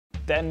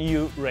the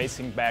new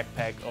racing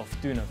backpack of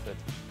Dynafit,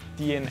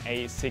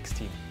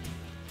 DNA16.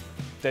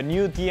 The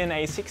new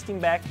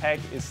DNA16 backpack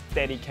is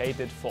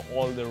dedicated for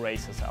all the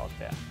racers out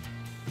there.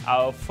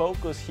 Our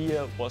focus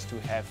here was to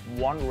have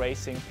one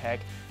racing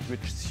pack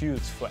which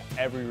suits for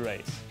every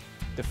race.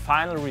 The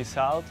final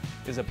result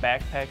is a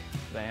backpack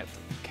that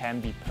can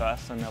be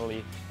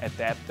personally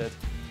adapted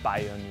by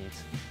your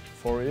needs.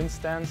 For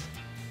instance,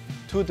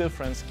 2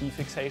 different ski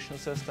fixation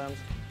systems.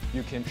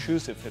 You can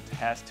choose if it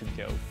has to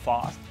go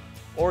fast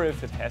or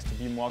if it has to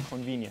be more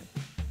convenient.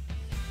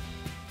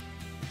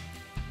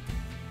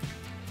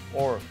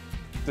 Or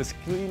the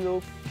ski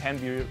loop can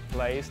be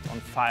placed on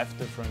 5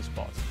 different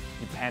spots,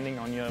 depending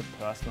on your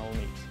personal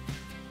needs.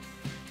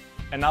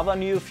 Another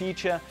new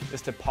feature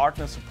is the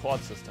partner support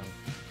system.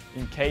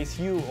 In case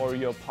you or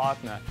your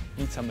partner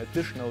need some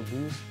additional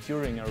boost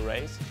during a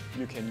race,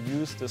 you can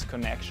use this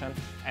connection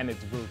and it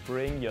will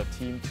bring your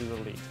team to the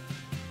lead.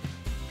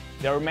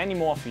 There are many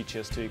more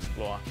features to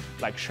explore,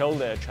 like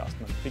shoulder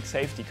adjustment, big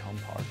safety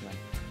compartment,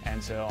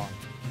 and so on.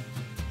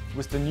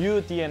 With the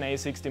new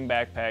DNA16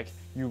 backpack,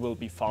 you will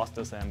be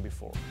faster than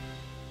before.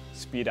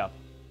 Speed up!